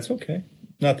that's okay.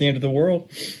 Not the end of the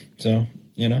world. So,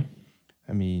 I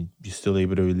mean, you're still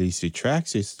able to release your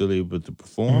tracks. You're still able to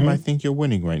perform. I think you're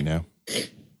winning right now.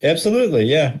 Absolutely.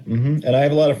 Yeah. And I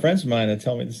have a lot of friends of mine that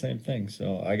tell me the same thing.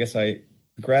 So I guess the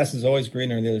grass is always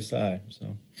greener on the other side.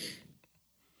 So.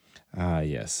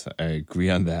 Yes, I agree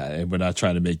on that. And we're not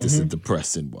trying to make this a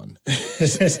depressing one.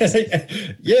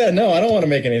 Yeah, no, I don't want to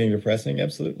make anything depressing.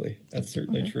 Absolutely. That's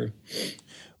certainly true.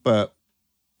 But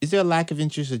is there a lack of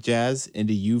interest in jazz in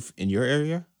the youth in your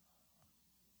area?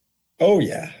 Oh,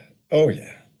 yeah.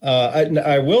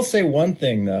 I will say one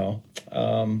thing, though.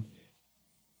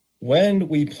 When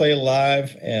we play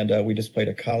live, and we just played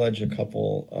a college a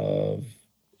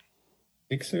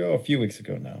few weeks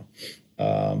ago now.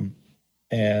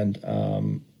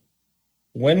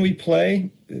 When we play,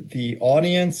 the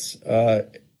audience,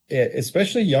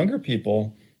 especially younger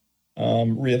people,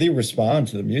 really respond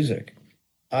to the music.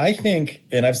 I think,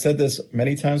 and I've said this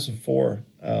many times before,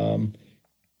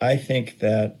 I think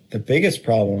that the biggest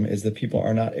problem is that people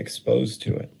are not exposed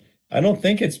to it. I don't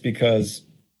think it's because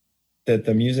that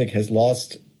the music has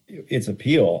lost its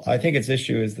appeal. I think its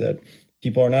issue is that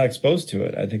people are not exposed to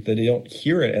it. I think that they don't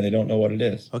hear it and they don't know what it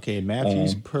is. Okay, in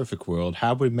Matthew's perfect world,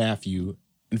 how would Matthew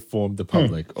inform the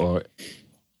public or,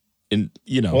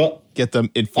 get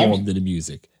them informed in the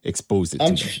music, expose it to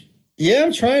them? Yeah,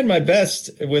 I'm trying my best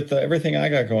with everything I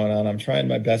got going on. I'm trying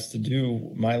my best to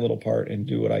do my little part and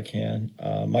do what I can.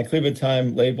 My Cleveland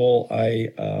Time label, I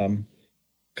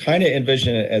kind of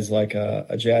envision it as like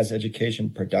a jazz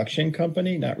education production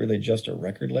company, not really just a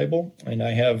record label. And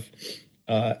I have,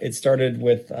 it started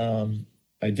with,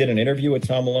 I did an interview with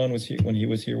Tom Malone when he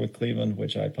was here with Cleveland,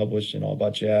 which I published in All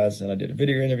About Jazz, and I did a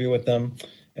video interview with them,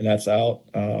 and that's out.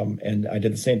 And I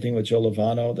did the same thing with Joe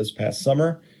Lovano this past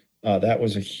summer. That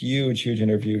was a huge, huge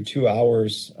interview, 2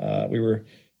 hours.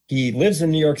 He lives in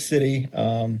New York City,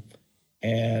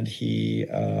 and he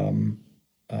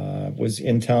was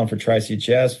in town for Tri-City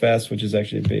Jazz Fest, which is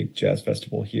actually a big jazz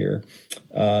festival here.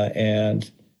 And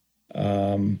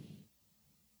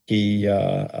he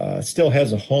still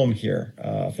has a home here,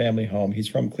 a family home. He's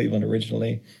from Cleveland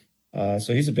originally,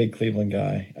 so he's a big Cleveland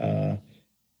guy.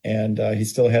 And he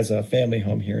still has a family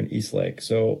home here in Eastlake.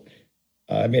 So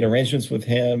I made arrangements with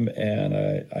him, and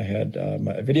I had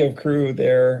my video crew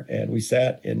there, and we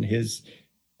sat in his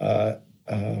home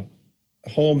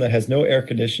that has no air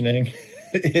conditioning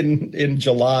in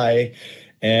July,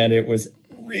 and it was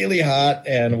really hot,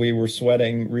 and we were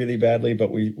sweating really badly,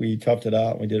 but we toughed it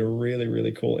out. We did a really,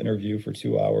 really cool interview for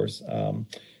 2 hours.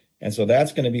 And so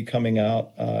that's going to be coming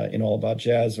out in All About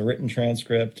Jazz, a written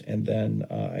transcript, and then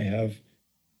I have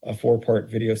a 4-part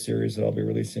video series that I'll be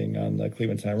releasing on the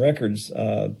Cleveland Time Records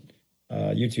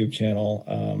YouTube channel.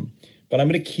 But I'm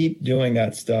going to keep doing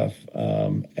that stuff.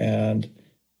 And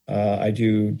I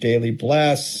do daily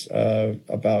blasts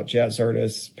about jazz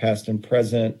artists, past and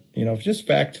present, just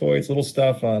factoids, little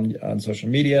stuff on social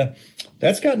media.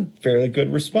 That's gotten fairly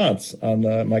good response on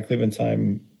my Cleveland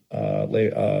Time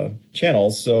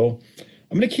channels. So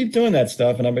I'm going to keep doing that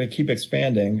stuff, and I'm going to keep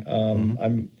expanding.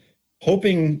 I'm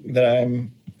hoping that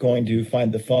I'm going to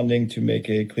find the funding to make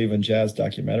a Cleveland jazz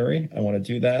documentary. I want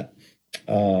to do that.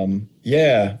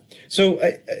 Yeah. So,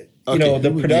 the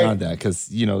production beyond that,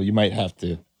 because, you might have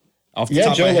to, off the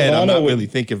top of my head, I'm not really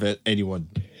thinking of anyone.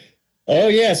 Oh,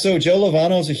 yeah. So Joe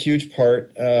Lovano is a huge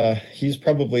part. He's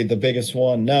probably the biggest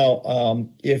one. Now,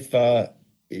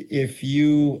 if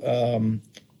you,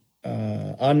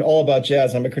 on All About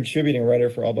Jazz, I'm a contributing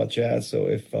writer for All About Jazz. So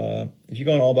if you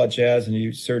go on All About Jazz and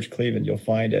you search Cleveland, you'll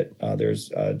find it. There's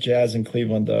Jazz in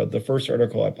Cleveland, the first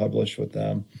article I published with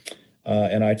them.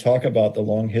 And I talk about the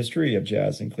long history of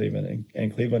jazz in Cleveland.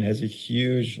 And Cleveland has a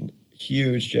huge,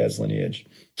 huge jazz lineage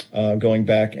going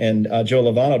back. And Joe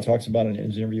Lovano talks about it in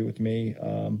his interview with me.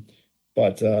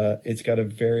 But it's got a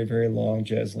very, very long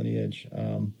jazz lineage.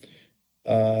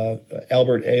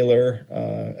 Albert Ayler,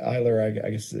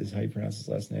 I guess is how you pronounce his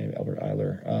last name, Albert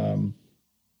Ayler.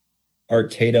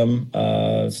 Art Tatum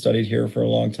studied here for a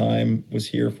long time, was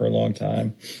here for a long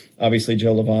time. Obviously,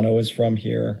 Joe Lovano is from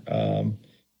here.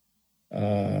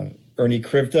 Ernie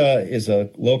Krivda is a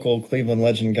local Cleveland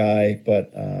legend guy,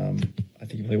 but I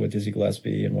think he played with Dizzy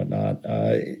Gillespie and whatnot.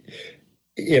 But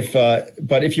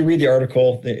if you read the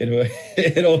article, it'll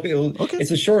okay.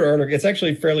 It's a short article. It's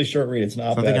actually a fairly short read. It's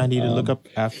not something I need to look up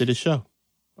after the show.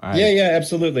 Yeah,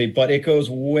 absolutely. But it goes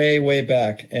way, way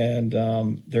back. And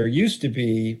there used to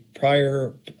be,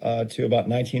 prior to about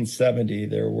 1970,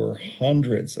 there were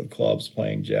hundreds of clubs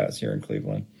playing jazz here in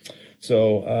Cleveland.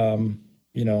 So,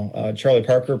 Charlie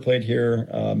Parker played here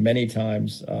many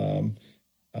times.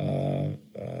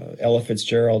 Ella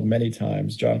Fitzgerald many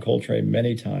times, John Coltrane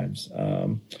many times.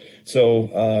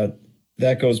 So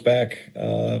that goes back,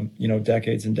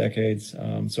 decades and decades.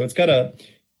 So it's got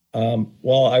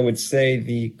while I would say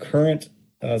the current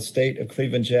state of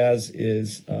Cleveland jazz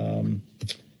is,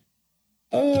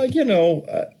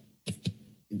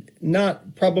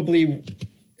 not probably,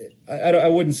 I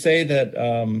wouldn't say that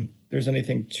there's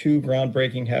anything too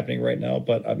groundbreaking happening right now,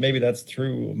 but maybe that's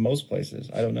true most places.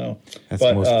 I don't know. That's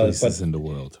most places in the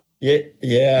world. Yeah.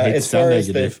 As far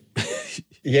as but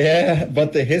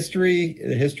the history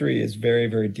is very,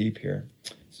 very deep here.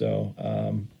 So,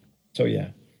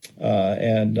 yeah.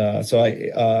 So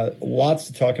I lots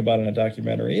to talk about in a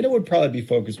documentary. And it would probably be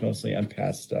focused mostly on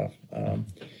past stuff.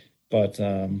 But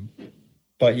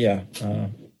yeah.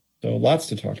 So lots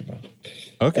to talk about.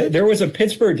 Okay. There was a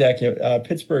Pittsburgh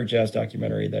jazz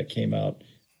documentary that came out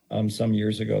some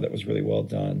years ago that was really well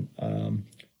done.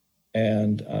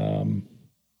 And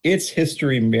its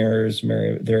history mirrors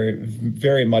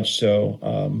very much so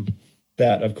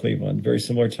that of Cleveland. Very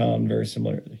similar town, very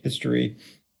similar history,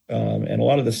 and a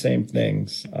lot of the same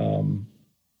things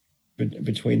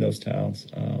between those towns.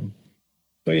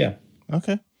 So yeah.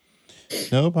 Okay.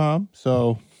 No problem.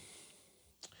 So,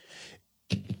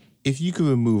 if you could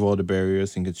remove all the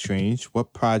barriers and constraints,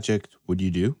 what project would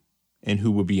you do, and who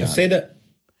would be on? Say that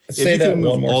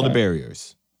one more all time. The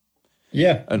barriers.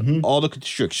 Yeah. And all the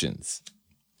constrictions.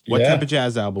 What type of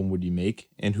jazz album would you make,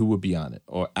 and who would be on it,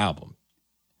 or album?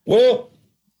 Well,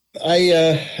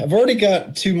 I've already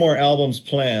got 2 more albums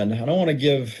planned. I don't want to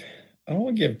give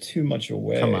too much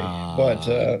away. Come on.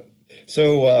 But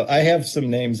so I have some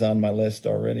names on my list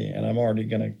already, and I'm already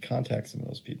going to contact some of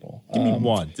those people. Give me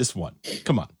one, just one.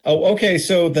 Come on. Oh, okay.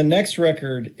 So the next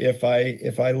record, if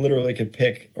I literally could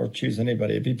pick or choose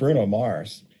anybody, it'd be Bruno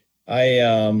Mars.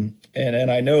 And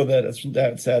I know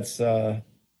that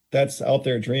that's out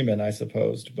there dreaming, I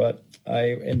suppose, but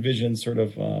I envision sort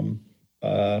of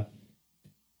a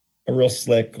real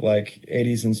slick, like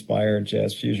 80s inspired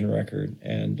jazz fusion record,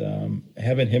 and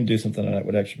having him do something on it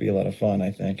would actually be a lot of fun,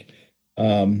 I think.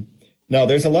 Now,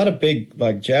 there's a lot of big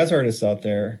like jazz artists out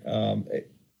there.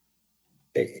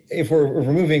 If we're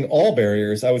removing all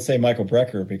barriers, I would say Michael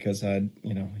Brecker, because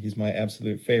he's my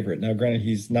absolute favorite. Now, granted,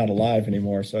 he's not alive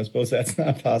anymore, so I suppose that's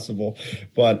not possible,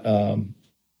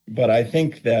 but I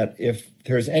think that if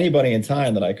there's anybody in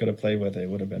time that I could have played with, it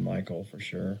would have been Michael for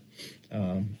sure.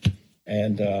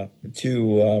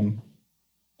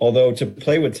 Although to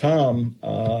play with Tom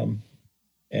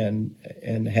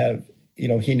and have,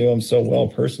 he knew him so well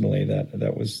personally that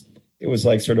it was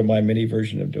like sort of my mini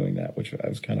version of doing that, which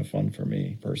was kind of fun for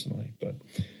me personally.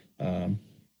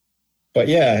 But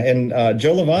yeah, and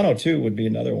Joe Lovano too would be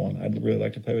another one. I'd really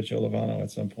like to play with Joe Lovano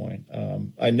at some point.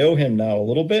 I know him now a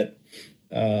little bit.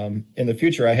 In the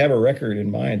future, I have a record in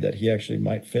mind that he actually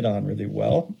might fit on really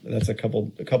well. That's a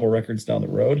couple records down the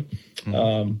road.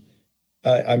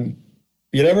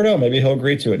 You never know. Maybe he'll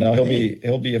agree to it. Now he'll be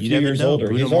a few years older.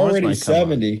 Bruno He's Mars already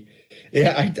 70.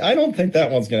 Yeah, I don't think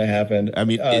that one's going to happen. I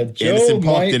mean, Joe Anderson .Paak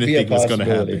might didn't be a think it was going to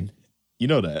possibility. happen. You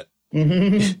know that.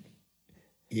 Mm-hmm.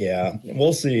 Yeah,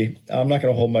 we'll see. I'm not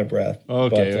going to hold my breath.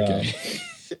 Okay.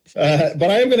 But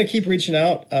I am going to keep reaching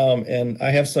out, and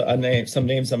I have some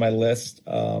names on my list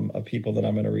of people that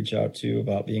I'm going to reach out to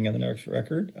about being on the next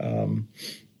record. Some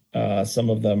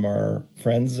of them are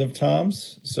friends of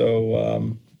Tom's,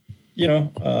 so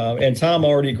and Tom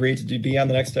already agreed to be on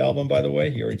the next album. By the way,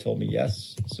 he already told me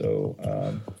yes, so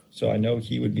I know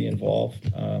he would be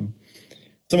involved. Some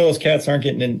of those cats aren't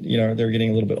getting in. They're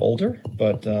getting a little bit older,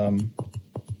 but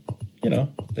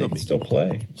they can still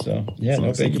play. So yeah,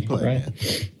 no biggie, right? Man.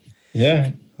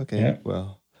 Yeah. Okay. Yeah.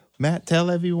 Well, Matt, tell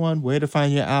everyone where to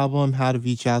find your album, how to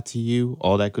reach out to you,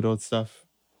 all that good old stuff.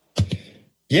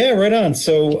 Yeah, right on.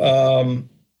 So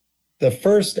the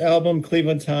first album,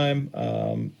 Cleveland Time.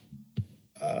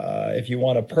 If you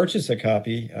want to purchase a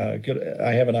copy,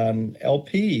 I have it on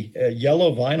LP,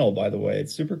 yellow vinyl, by the way.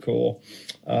 It's super cool.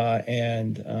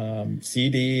 And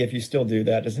CD, if you still do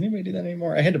that. Does anybody do that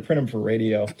anymore? I had to print them for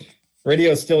radio.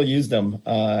 Radio still used them,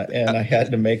 and I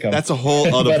had to make them. That's a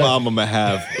whole other problem I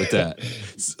have with that.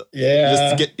 Yeah.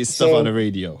 Just to get your stuff on the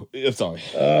radio. I'm sorry.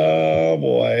 Oh,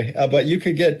 boy. But you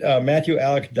could get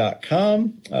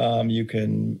MatthewAlec.com. You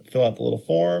can fill out the little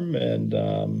form, and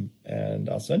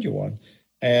I'll send you one.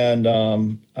 And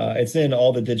it's in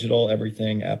all the digital,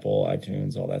 everything, Apple,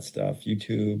 iTunes, all that stuff,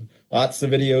 YouTube. Lots of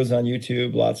videos on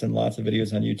YouTube, lots and lots of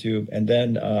videos on YouTube. And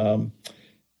then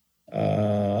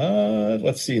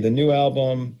let's see, the new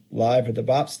album, Live at the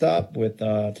Bop Stop with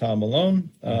Tom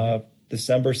Malone,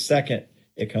 December 2nd,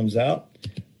 it comes out.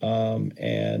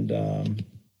 And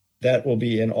that will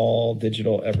be in all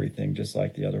digital, everything, just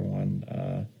like the other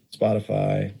one.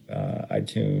 Spotify,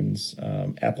 iTunes,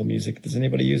 Apple Music. Does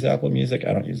anybody use Apple Music?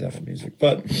 I don't use Apple Music,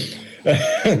 but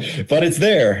but it's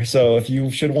there. So if you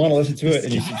should want to listen to it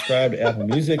and you subscribe to Apple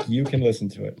Music, you can listen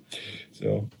to it.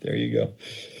 So there you go.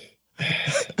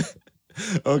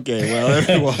 Okay, well,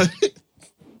 everyone.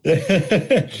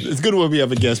 It's good when we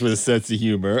have a guest with a sense of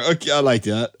humor. Okay, I like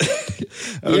that.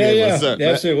 Okay, yeah, what's up,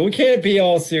 absolutely. We can't be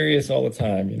all serious all the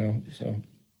time, So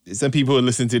some people who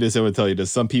listen to this, I would tell you,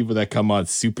 there's some people that come on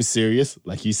super serious,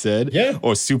 like you said,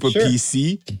 or super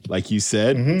PC, like you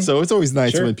said. Mm-hmm. So it's always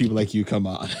nice when people like you come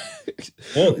on.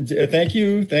 Well, thank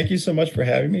you so much for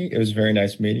having me. It was very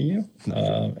nice meeting you,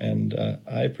 and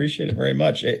I appreciate it very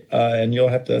much. And you'll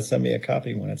have to send me a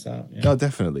copy when it's out. Oh,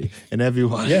 definitely. And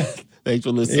everyone, thanks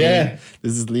for listening. Yeah.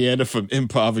 This is Leander from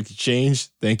Improv Exchange.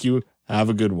 Thank you. Have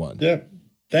a good one. Yeah.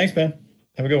 Thanks, man.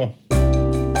 Have a good one.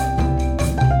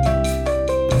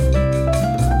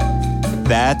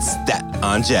 That's that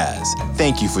on jazz.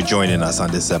 Thank you for joining us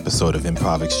on this episode of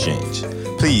Improv Exchange.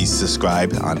 Please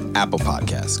subscribe on Apple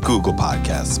Podcasts, Google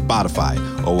Podcasts, Spotify,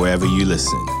 or wherever you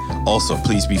listen. Also,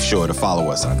 please be sure to follow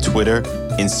us on Twitter,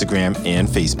 Instagram, and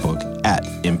Facebook at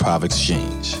Improv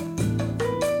Exchange.